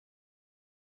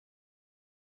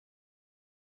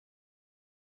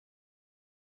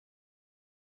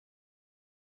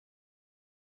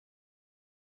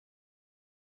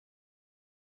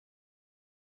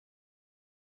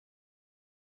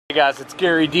Hey guys, it's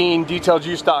Garry Dean,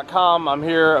 detailjuice.com. I'm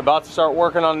here about to start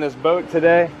working on this boat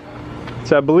today.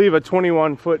 It's, I believe, a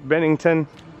 21-foot Bennington.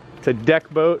 It's a deck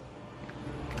boat.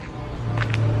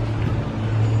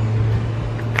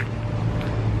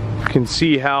 You can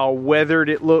see how weathered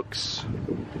it looks.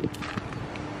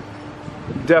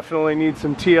 Definitely need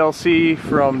some TLC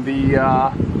from the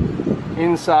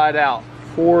inside out,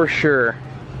 for sure.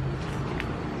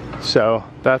 So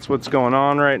that's what's going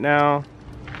on right now.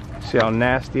 See how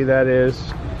nasty that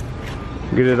is.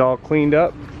 Get it all cleaned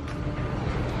up.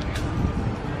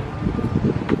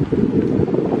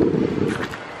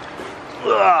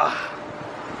 Ugh.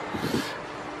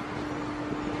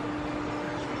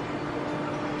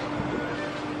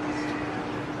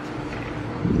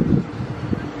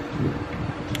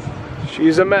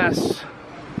 She's a mess.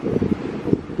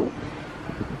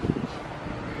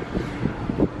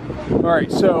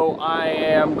 Alright, so I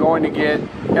am going to get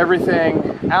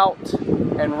everything out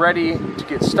and ready to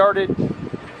get started.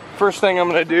 First thing I'm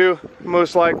going to do,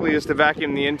 most likely, is to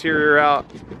vacuum the interior out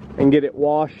and get it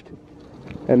washed.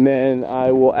 And then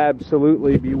I will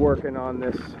absolutely be working on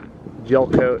this gel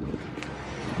coat.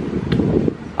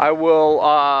 I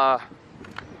will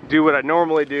do what I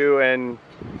normally do and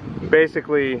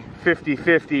basically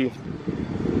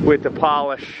 50-50 with the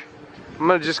polish.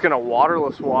 I'm just gonna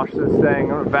waterless wash this thing. I'm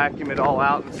gonna vacuum it all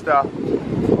out and stuff.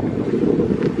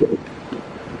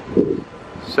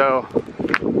 So,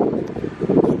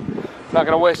 I'm not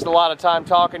gonna waste a lot of time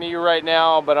talking to you right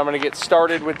now, but I'm gonna get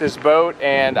started with this boat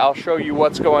and I'll show you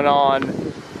what's going on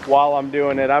while I'm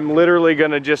doing it. I'm literally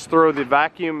gonna just throw the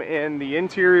vacuum in the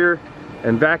interior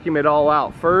and vacuum it all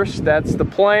out first. That's the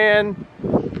plan.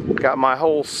 Got my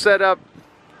whole setup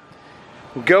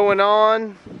going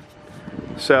on.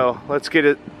 So let's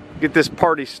get this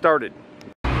party started.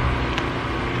 Alright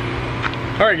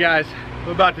guys,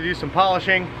 we're about to do some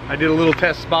polishing. I did a little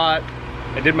test spot.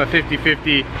 I did my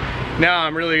 50-50. Now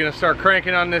I'm really gonna start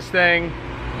cranking on this thing.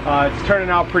 It's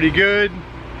turning out pretty good,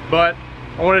 but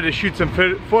I wanted to shoot some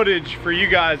footage for you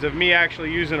guys of me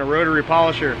actually using a rotary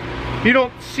polisher. You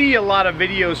don't see a lot of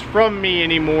videos from me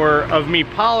anymore of me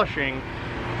polishing,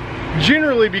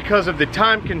 generally because of the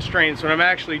time constraints when I'm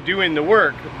actually doing the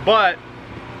work, but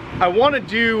I want to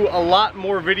do a lot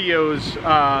more videos,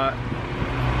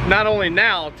 not only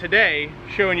now, today,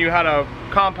 showing you how to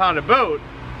compound a boat,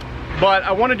 but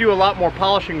I want to do a lot more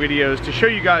polishing videos to show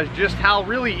you guys just how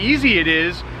really easy it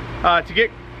is to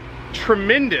get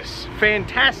tremendous,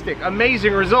 fantastic,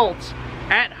 amazing results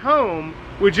at home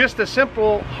with just a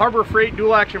simple Harbor Freight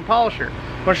dual action polisher.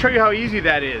 I'm going to show you how easy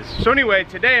that is. So anyway,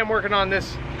 today I'm working on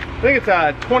this, I think it's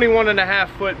a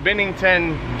 21.5-foot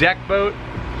Bennington deck boat.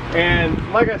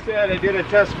 And like I said, I did a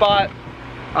test spot.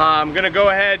 I'm gonna go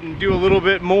ahead and do a little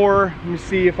bit more. Let me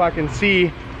see if I can see.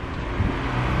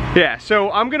 Yeah,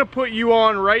 so I'm gonna put you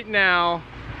on right now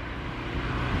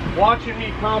watching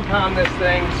me compound this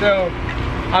thing. So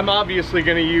I'm obviously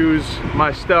gonna use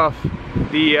my stuff,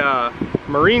 the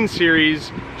Marine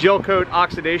Series Gel Coat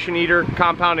Oxidation Eater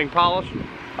Compounding Polish.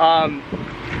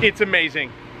 It's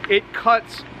amazing. It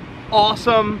cuts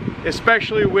awesome,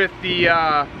 especially with the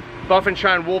Buff and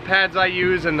Shine wool pads I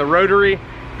use and the rotary.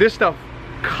 This stuff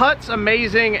cuts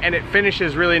amazing and it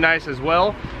finishes really nice as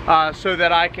well, so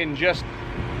that I can just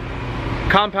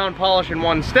compound polish in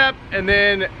one step and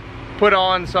then put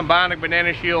on some Bionic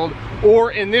Banana Shield,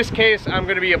 or in this case I'm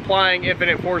going to be applying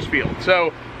Infinite Force Field.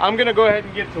 So I'm going to go ahead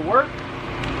and get to work.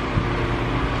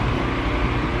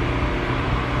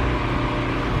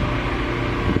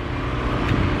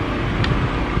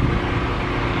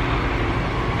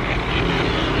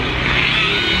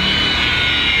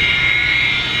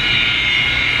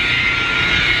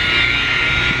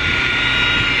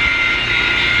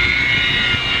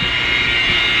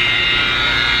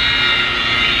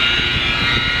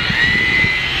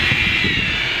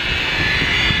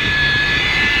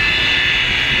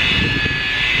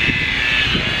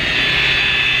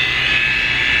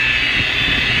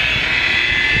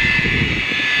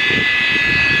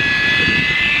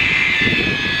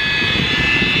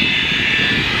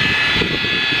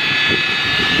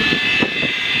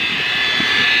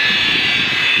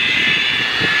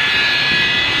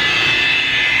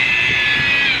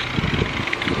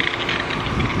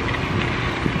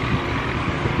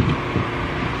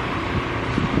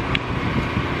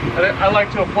 I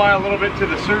like to apply a little bit to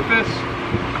the surface.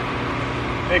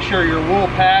 Make sure your wool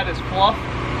pad is fluff.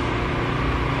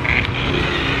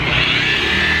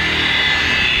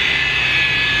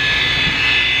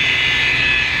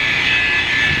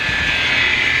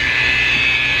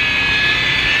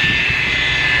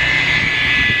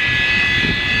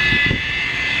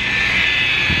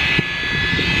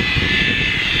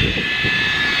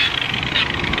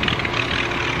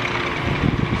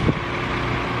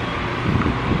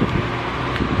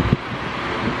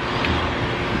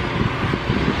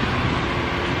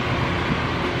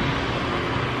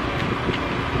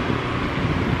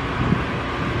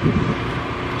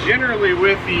 Generally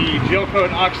with the gel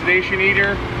coat oxidation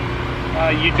eater,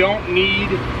 you don't need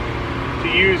to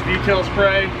use detail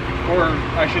spray, or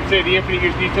I should say the infinite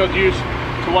use detail juice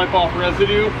to wipe off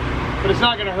residue, but it's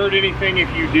not going to hurt anything if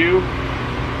you do.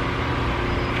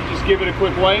 Just give it a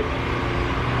quick wipe.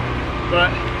 But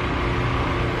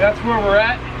that's where we're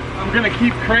at. I'm going to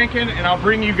keep cranking and I'll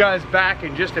bring you guys back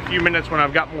in just a few minutes when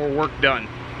I've got more work done.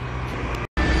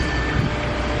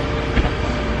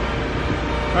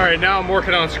 All right, now I'm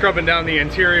working on scrubbing down the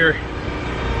interior.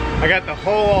 I got the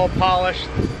hull all polished.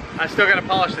 I still got to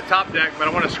polish the top deck, but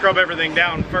I want to scrub everything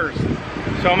down first.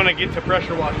 So I'm going to get to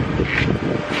pressure washing.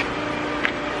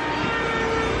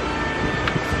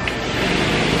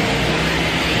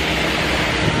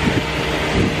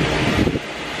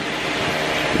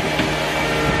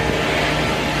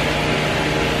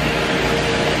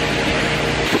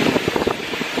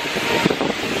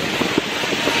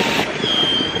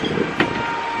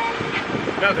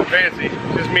 Nothing fancy,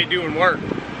 just me doing work.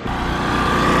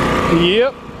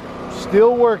 Yep,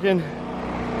 still working.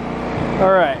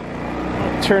 All right,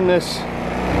 turn this.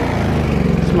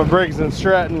 It's my Briggs &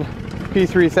 Stratton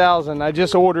P3000. I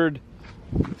just ordered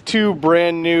 2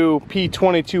 brand new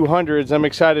P2200s. I'm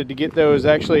excited to get those.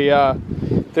 Actually,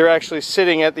 they're actually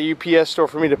sitting at the UPS store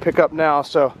for me to pick up now.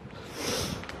 So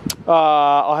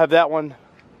I'll have that one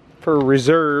for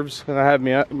reserves, and I have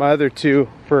my other 2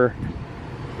 for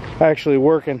actually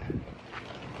working.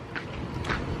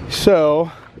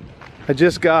 So I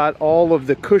just got all of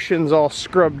the cushions all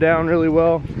scrubbed down really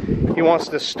well. He wants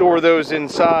to store those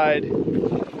inside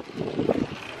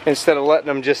instead of letting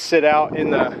them just sit out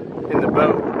in the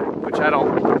boat, which I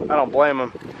don't blame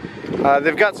him.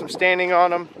 They've got some standing on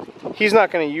them. He's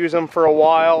not going to use them for a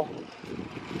while.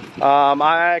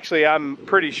 I'm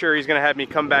pretty sure he's going to have me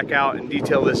come back out and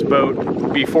detail this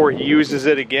boat before he uses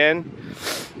it again.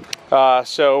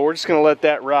 So we're just going to let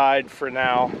that ride for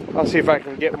now. I'll see if I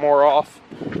can get more off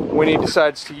when he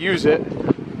decides to use it.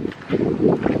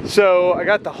 So I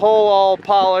got the hull all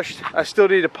polished. I still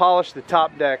need to polish the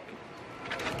top deck.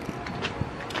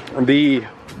 The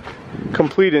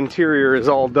complete interior is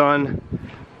all done.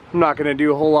 I'm not going to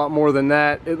do a whole lot more than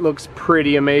that. It looks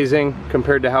pretty amazing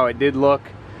compared to how it did look.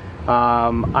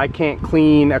 I can't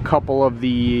clean a couple of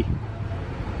the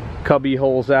cubby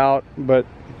holes out, but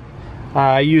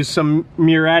I used some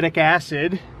muriatic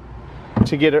acid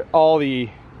to get all the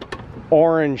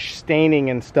orange staining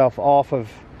and stuff off of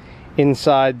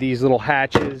inside these little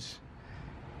hatches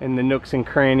and the nooks and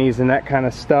crannies and that kind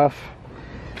of stuff.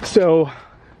 So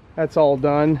that's all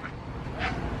done.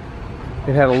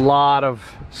 It had a lot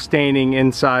of staining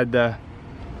inside the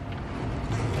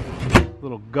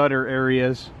little gutter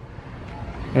areas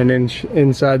and then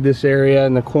inside this area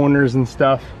and the corners and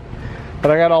stuff. But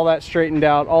I got all that straightened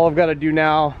out. All I've got to do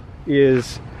now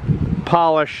is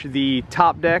polish the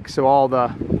top deck, so all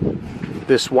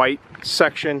this white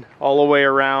section all the way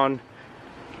around.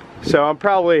 So I'm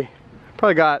probably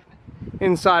got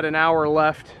inside an hour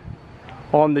left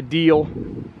on the deal,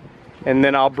 and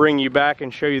then I'll bring you back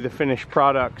and show you the finished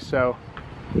product. So,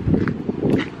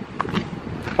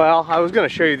 well, I was going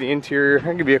to show you the interior.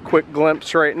 I'll give you a quick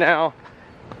glimpse right now.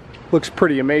 Looks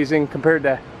pretty amazing compared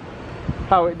to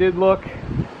how it did look.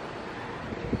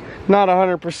 Not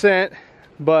 100%,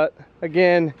 but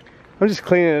again, I'm just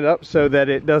cleaning it up so that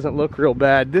it doesn't look real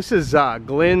bad. This is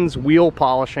Glenn's wheel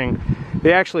polishing.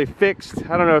 They actually fixed,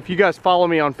 I don't know if you guys follow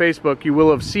me on Facebook, you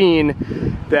will have seen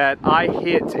that I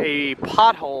hit a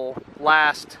pothole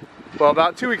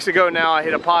about 2 weeks ago now. I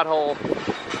hit a pothole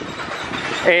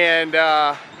and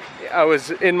I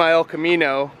was in my El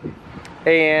Camino,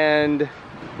 and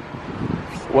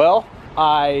well,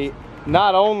 I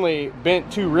not only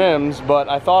bent 2 rims, but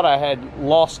I thought I had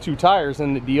lost 2 tires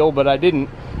in the deal, but I didn't.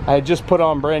 I had just put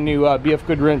on brand new BF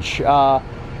Goodwrench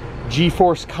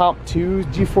G-Force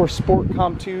Sport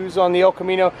Comp 2s on the El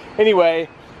Camino. Anyway,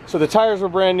 so the tires were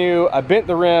brand new. I bent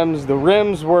the rims. The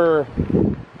rims were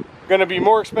gonna be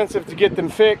more expensive to get them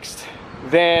fixed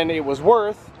than it was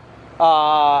worth.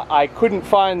 I couldn't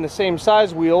find the same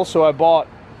size wheels, so I bought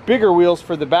bigger wheels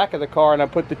for the back of the car, and I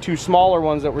put the 2 smaller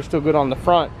ones that were still good on the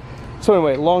front. So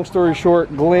anyway, long story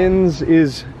short, Glenn's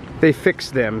they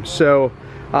fixed them. So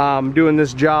I'm doing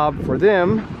this job for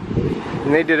them,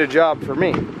 and they did a job for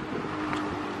me.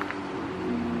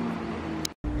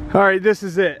 All right, this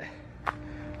is it.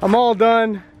 I'm all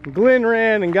done. Glenn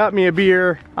ran and got me a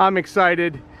beer. I'm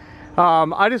excited.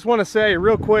 I just want to say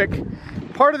real quick,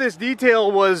 part of this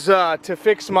detail was to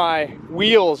fix my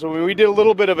wheels. We did a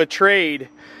little bit of a trade,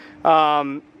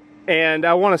 and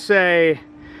I want to say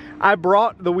I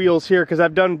brought the wheels here because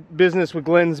I've done business with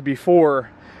Glenn's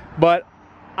before, but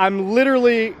I'm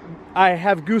literally, I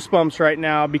have goosebumps right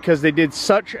now because they did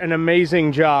such an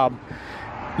amazing job.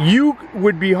 You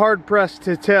would be hard pressed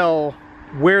to tell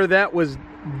where that was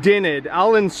dented.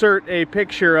 I'll insert a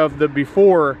picture of the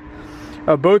before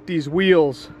of both these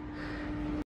wheels.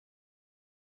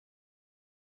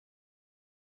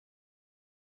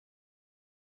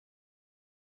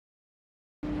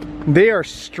 They are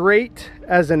straight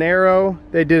as an arrow.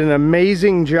 They did an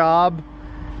amazing job,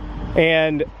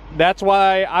 and that's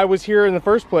why I was here in the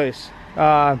first place.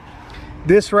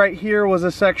 This right here was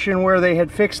a section where they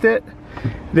had fixed it.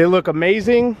 They look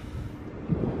amazing.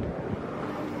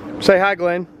 Say hi,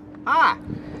 Glenn. Ah.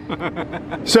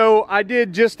 So I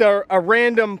did just a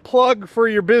random plug for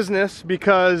your business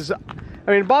because,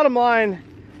 I mean, bottom line,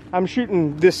 I'm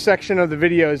shooting this section of the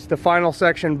video, it's the final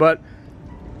section, but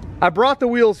I brought the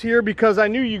wheels here because I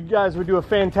knew you guys would do a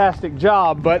fantastic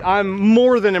job, but I'm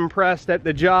more than impressed at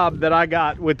the job that I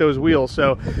got with those wheels.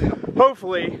 So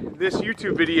hopefully this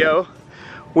YouTube video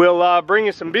will bring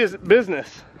you some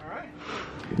business. All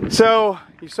right. So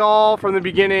you saw from the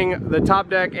beginning, the top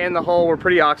deck and the hull were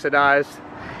pretty oxidized.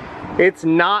 It's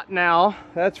not now,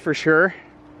 that's for sure.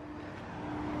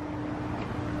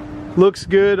 Looks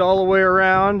good all the way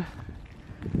around.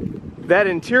 That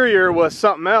interior was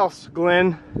something else,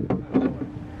 Glenn.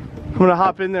 I'm gonna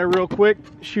hop in there real quick,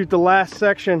 shoot the last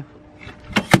section.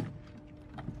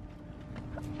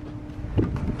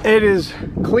 It is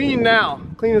clean now,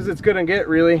 clean as it's gonna get,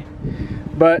 really.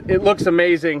 But it looks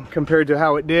amazing compared to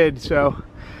how it did. So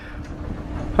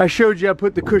I showed you I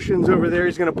put the cushions over there.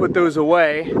 He's gonna put those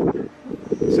away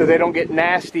so they don't get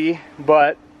nasty,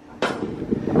 but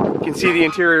you can see the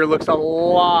interior looks a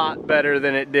lot better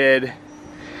than it did.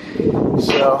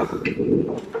 So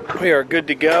we are good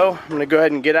to go. I'm gonna go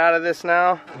ahead and get out of this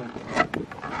now.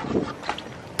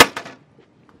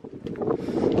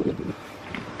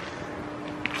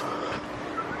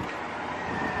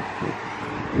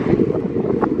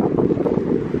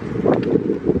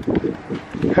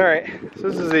 All right, so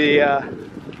this is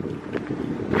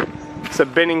it's a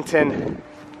Bennington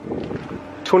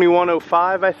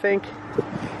 2105, I think.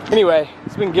 Anyway,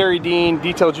 it's been Garry Dean,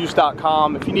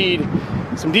 detailjuice.com. If you need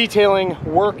some detailing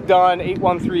work done,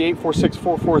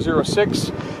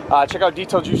 813-846-4406. Check out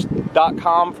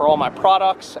detailjuice.com for all my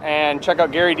products, and check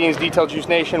out Garry Dean's Detail Juice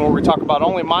Nation, where we talk about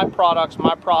only my products,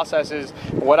 my processes,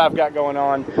 what I've got going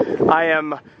on. I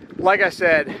am, like I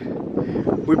said,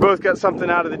 we both got something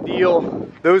out of the deal.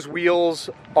 Those wheels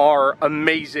are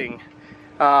amazing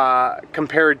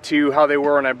compared to how they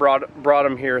were when I brought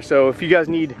them here. So if you guys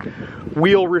need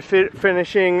wheel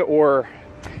finishing, or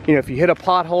you know, if you hit a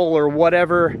pothole or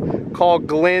whatever, call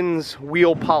Glenn's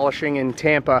Wheel Polishing in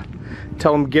Tampa.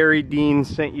 Tell them Garry Dean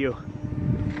sent you.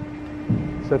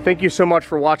 So thank you so much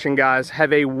for watching, guys.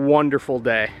 Have a wonderful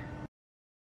day.